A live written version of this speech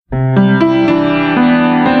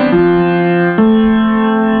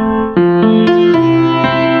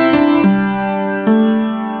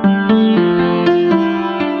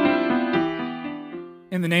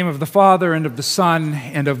Father, and of the Son,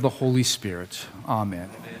 and of the Holy Spirit. Amen.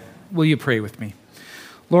 Will you pray with me?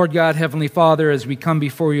 Lord God, Heavenly Father, as we come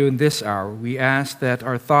before you in this hour, we ask that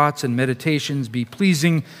our thoughts and meditations be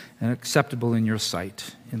pleasing and acceptable in your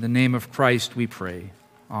sight. In the name of Christ we pray.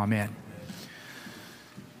 Amen.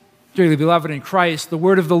 Dearly beloved in Christ, the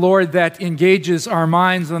word of the Lord that engages our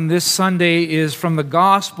minds on this Sunday is from the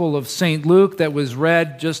Gospel of St. Luke that was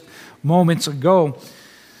read just moments ago.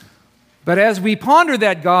 But as we ponder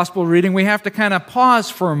that Gospel reading, we have to kind of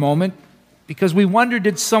pause for a moment because we wonder,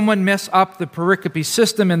 did someone mess up the pericope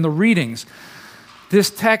system in the readings?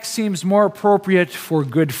 This text seems more appropriate for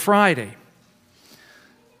Good Friday.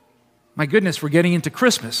 My goodness, we're getting into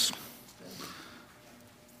Christmas.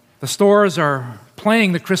 The stores are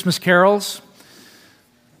playing the Christmas carols.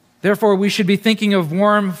 Therefore, we should be thinking of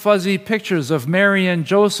warm, fuzzy pictures of Mary and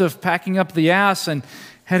Joseph packing up the ass and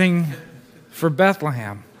heading for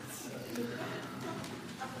Bethlehem.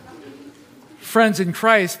 Friends in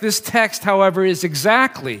Christ, this text, however, is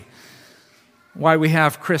exactly why we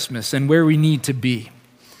have Christmas and where we need to be.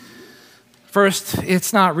 First,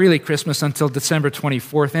 it's not really Christmas until December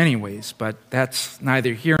 24th anyways, but that's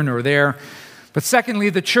neither here nor there. But secondly,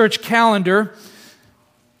 the church calendar,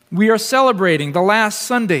 we are celebrating the last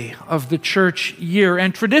Sunday of the church year.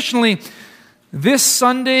 And traditionally, this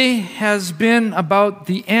Sunday has been about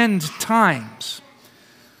the end times.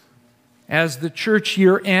 As the church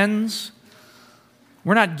year ends,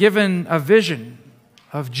 we're not given a vision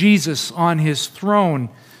of Jesus on his throne,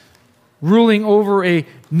 ruling over a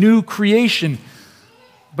new creation,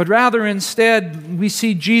 but rather instead we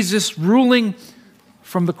see Jesus ruling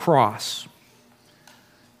from the cross.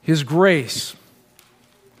 His grace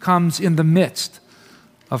comes in the midst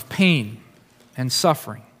of pain and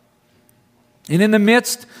suffering. And in the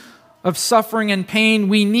midst of suffering and pain,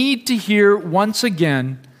 we need to hear once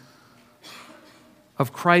again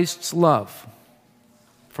of Christ's love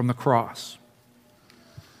from the cross.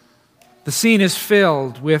 The scene is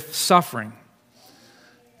filled with suffering,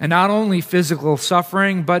 and not only physical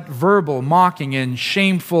suffering, but verbal, mocking, and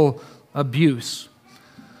shameful abuse.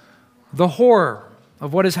 The horror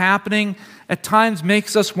of what is happening at times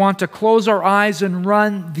makes us want to close our eyes and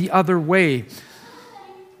run the other way.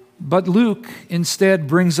 But Luke instead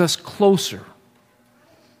brings us closer.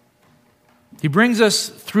 He brings us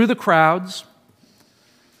through the crowds,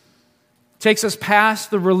 takes us past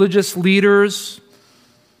the religious leaders,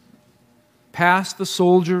 past the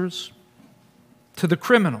soldiers, to the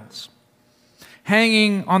criminals,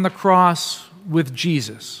 hanging on the cross with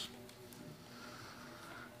Jesus.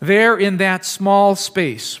 There in that small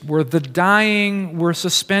space where the dying were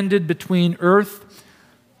suspended between earth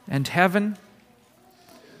and heaven,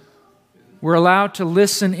 we're allowed to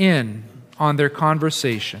listen in on their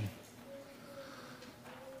conversation.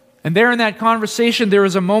 And there in that conversation, there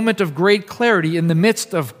is a moment of great clarity in the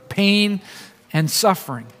midst of pain and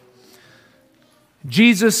suffering.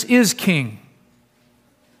 Jesus is King,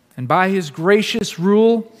 and by his gracious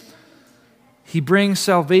rule, he brings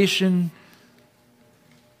salvation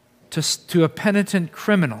to a penitent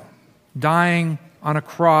criminal dying on a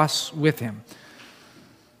cross with him.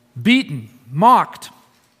 Beaten, mocked,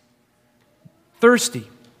 thirsty,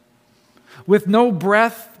 with no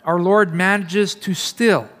breath, our Lord manages to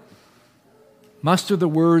still muster the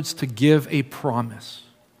words to give a promise.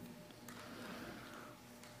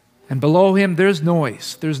 And below him, there's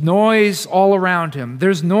noise. There's noise all around him.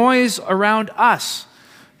 There's noise around us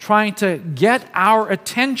trying to get our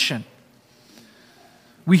attention.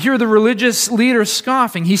 We hear the religious leader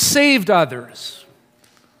scoffing. He saved others.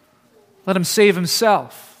 Let him save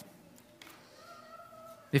himself,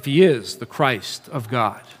 if he is the Christ of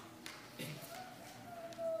God.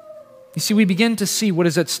 You see, we begin to see what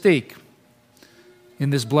is at stake in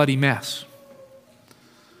this bloody mess.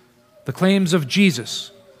 The claims of Jesus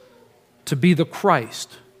to be the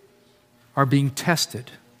Christ are being tested.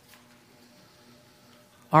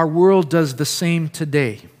 Our world does the same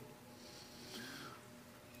today.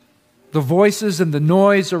 The voices and the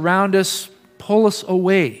noise around us pull us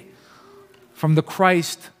away from the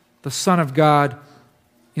Christ, the Son of God,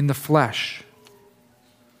 in the flesh.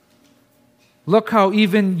 Look how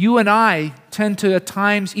even you and I tend to at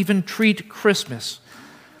times even treat Christmas.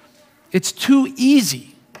 It's too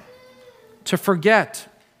easy to forget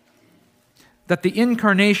that the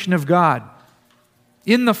incarnation of God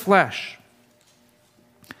in the flesh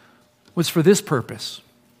was for this purpose: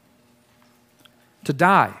 to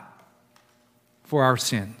die for our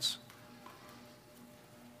sins.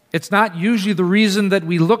 It's not usually the reason that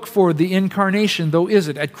we look for the incarnation, though is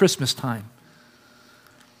it, at Christmas time?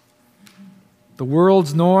 The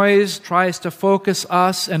world's noise tries to focus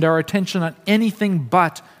us and our attention on anything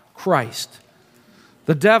but Christ.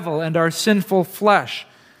 The devil and our sinful flesh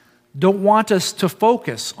don't want us to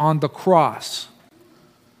focus on the cross.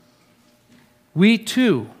 We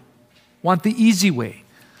too want the easy way,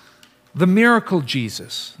 the miracle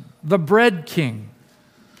Jesus, the bread king.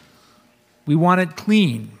 We want it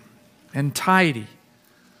clean and tidy.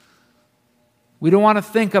 We don't want to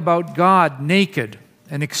think about God naked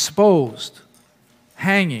and exposed,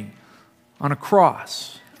 hanging on a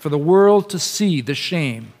cross for the world to see the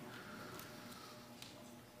shame.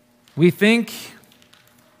 We think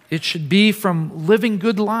it should be from living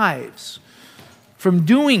good lives, from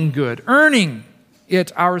doing good, earning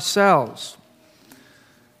it ourselves,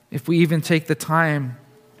 if we even take the time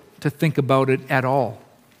to think about it at all.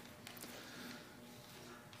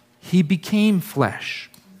 He became flesh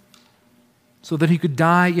so that he could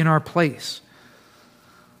die in our place.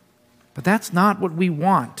 But that's not what we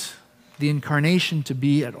want the incarnation to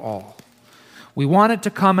be at all. We want it to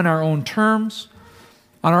come in our own terms,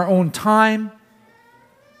 on our own time,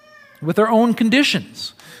 with our own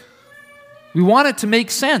conditions. We want it to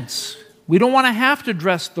make sense. We don't want to have to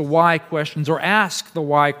address the why questions or ask the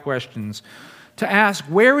why questions, to ask,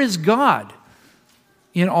 where is God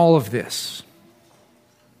in all of this?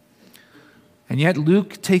 And yet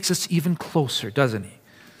Luke takes us even closer, doesn't he?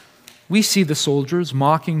 We see the soldiers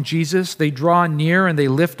mocking Jesus. They draw near and they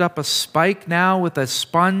lift up a spike now with a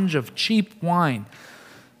sponge of cheap wine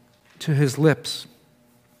to his lips.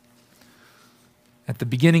 At the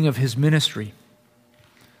beginning of his ministry,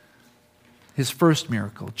 his first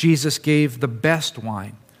miracle, Jesus gave the best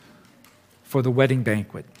wine for the wedding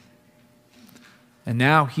banquet. And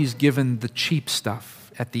now he's given the cheap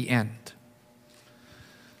stuff at the end.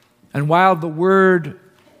 And while the word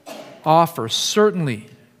offer certainly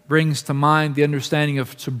brings to mind the understanding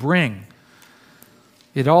of to bring,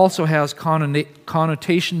 it also has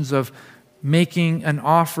connotations of making an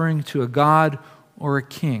offering to a god or a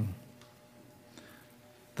king.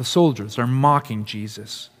 The soldiers are mocking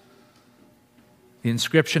Jesus. The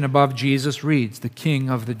inscription above Jesus reads, "The King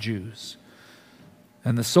of the Jews."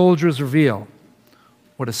 And the soldiers reveal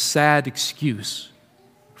what a sad excuse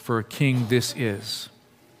for a king this is.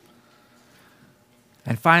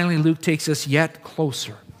 And finally, Luke takes us yet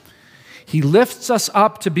closer. He lifts us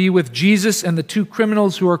up to be with Jesus and the two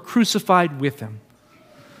criminals who are crucified with him.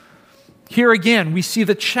 Here again, we see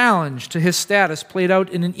the challenge to his status played out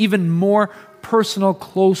in an even more personal,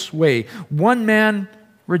 close way. One man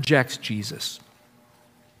rejects Jesus,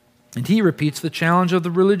 and he repeats the challenge of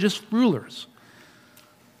the religious rulers.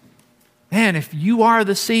 Man, if you are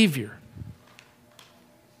the Savior,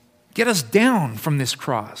 get us down from this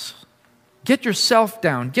cross. Get yourself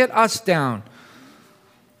down. Get us down.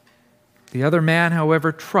 The other man,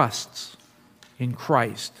 however, trusts in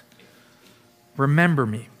Christ. Remember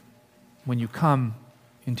me when you come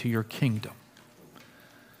into your kingdom.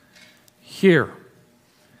 Here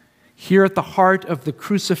at the heart of the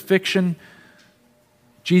crucifixion,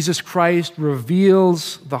 Jesus Christ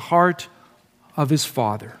reveals the heart of his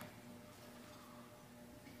Father.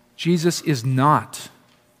 Jesus is not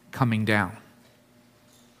coming down.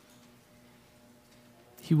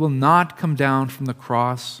 He will not come down from the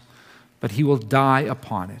cross, but he will die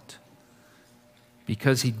upon it,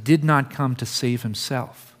 because he did not come to save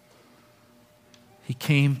himself. He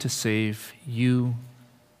came to save you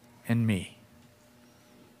and me.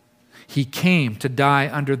 He came to die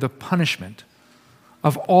under the punishment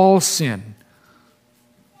of all sin,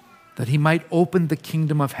 that he might open the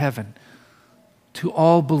kingdom of heaven to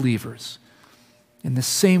all believers, in the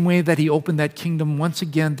same way that he opened that kingdom once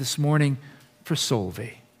again this morning for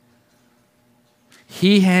Solveig.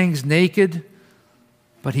 He hangs naked,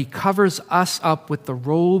 but he covers us up with the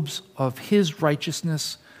robes of his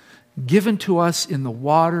righteousness, given to us in the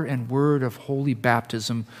water and word of holy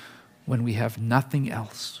baptism when we have nothing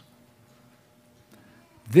else.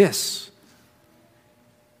 This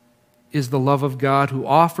is the love of God, who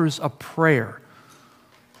offers a prayer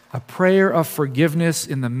of forgiveness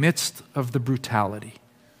in the midst of the brutality.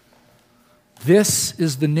 This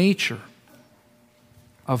is the nature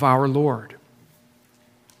of our Lord.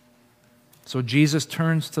 So Jesus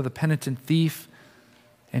turns to the penitent thief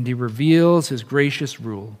and he reveals his gracious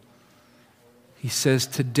rule. He says,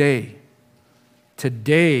 today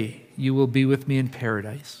you will be with me in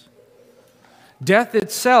paradise. Death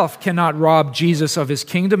itself cannot rob Jesus of his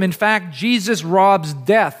kingdom. In fact, Jesus robs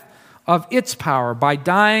death of its power by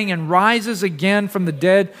dying and rises again from the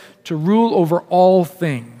dead to rule over all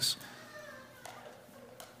things.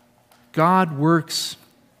 God works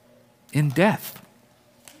in death,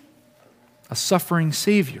 a suffering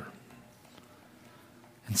Savior.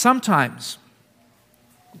 And sometimes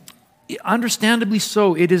understandably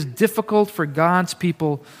so, it is difficult for God's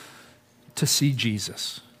people to see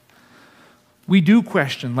Jesus. We do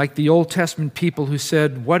question, like the Old Testament people who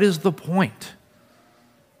said, what is the point?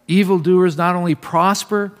 Evildoers not only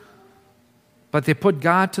prosper, but they put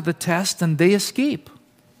God to the test and they escape.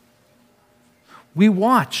 We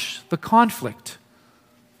watch the conflict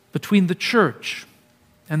between the church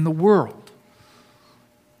and the world.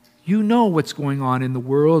 You know what's going on in the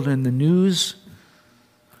world and the news.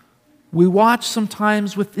 We watch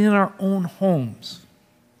sometimes within our own homes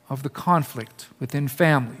of the conflict within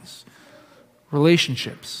families,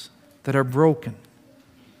 relationships that are broken.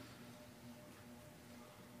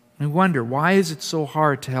 We wonder, why is it so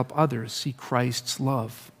hard to help others see Christ's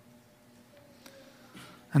love?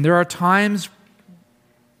 And there are times,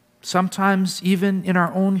 sometimes even in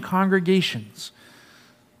our own congregations,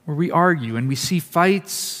 where we argue and we see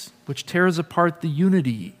fights which tears apart the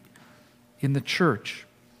unity in the church.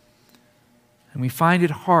 And we find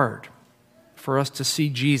it hard for us to see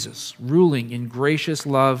Jesus ruling in gracious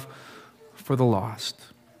love for the lost.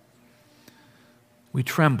 We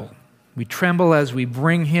tremble. We tremble as we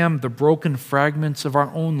bring Him the broken fragments of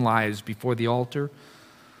our own lives before the altar.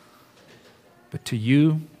 But to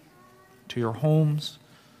you, to your homes,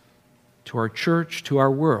 to our church, to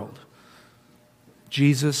our world,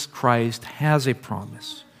 Jesus Christ has a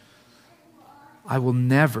promise. I will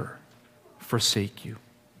never forsake you,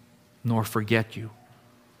 nor forget you.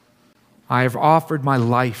 I have offered my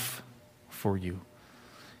life for you.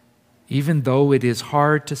 Even though it is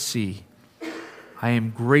hard to see, I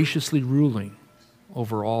am graciously ruling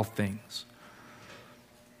over all things.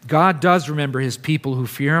 God does remember His people who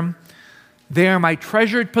fear Him. They are my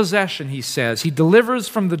treasured possession, He says. He delivers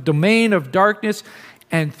from the domain of darkness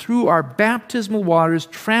and through our baptismal waters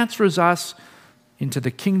transfers us into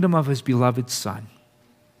the kingdom of His beloved Son.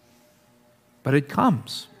 But it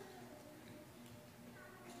comes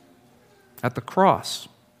at the cross.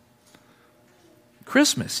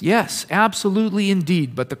 Christmas, yes, absolutely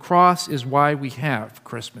indeed, but the cross is why we have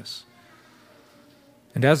Christmas.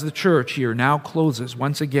 And as the church here now closes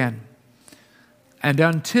once again, and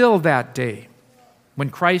until that day, when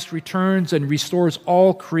Christ returns and restores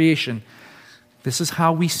all creation, this is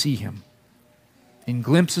how we see Him, in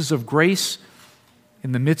glimpses of grace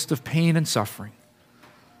in the midst of pain and suffering.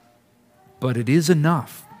 But it is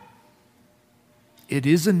enough. It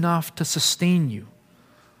is enough to sustain you.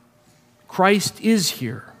 Christ is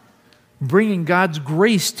here, bringing God's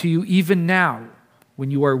grace to you even now when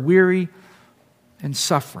you are weary and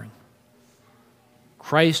suffering.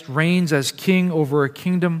 Christ reigns as King over a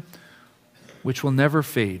kingdom which will never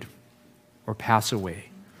fade or pass away.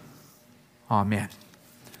 Amen.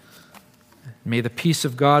 May the peace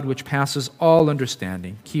of God, which passes all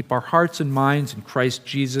understanding, keep our hearts and minds in Christ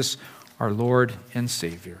Jesus, our Lord and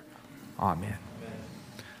Savior. Amen.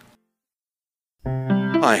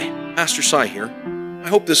 Hi, Pastor Cy here. I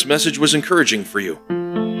hope this message was encouraging for you.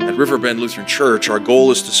 At Riverbend Lutheran Church, our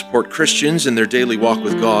goal is to support Christians in their daily walk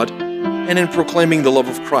with God and in proclaiming the love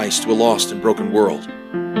of Christ to a lost and broken world.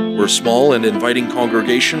 We're a small and inviting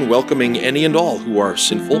congregation welcoming any and all who are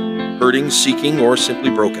sinful, hurting, seeking, or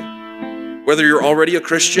simply broken. Whether you're already a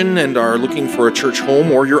Christian and are looking for a church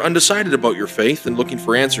home, or you're undecided about your faith and looking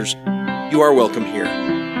for answers, you are welcome here.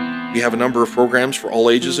 We have a number of programs for all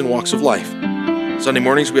ages and walks of life. Sunday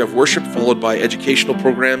mornings we have worship followed by educational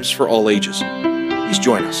programs for all ages. Please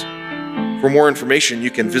join us. For more information,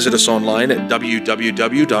 you can visit us online at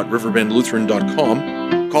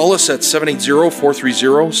www.riverbendlutheran.com, call us at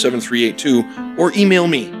 780-430-7382, or email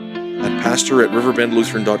me at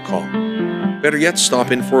pastor@riverbendlutheran.com. Better yet,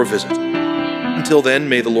 stop in for a visit. Until then,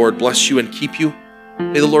 may the Lord bless you and keep you.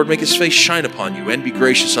 May the Lord make His face shine upon you and be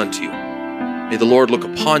gracious unto you. May the Lord look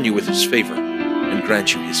upon you with His favor and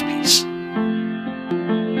grant you His peace.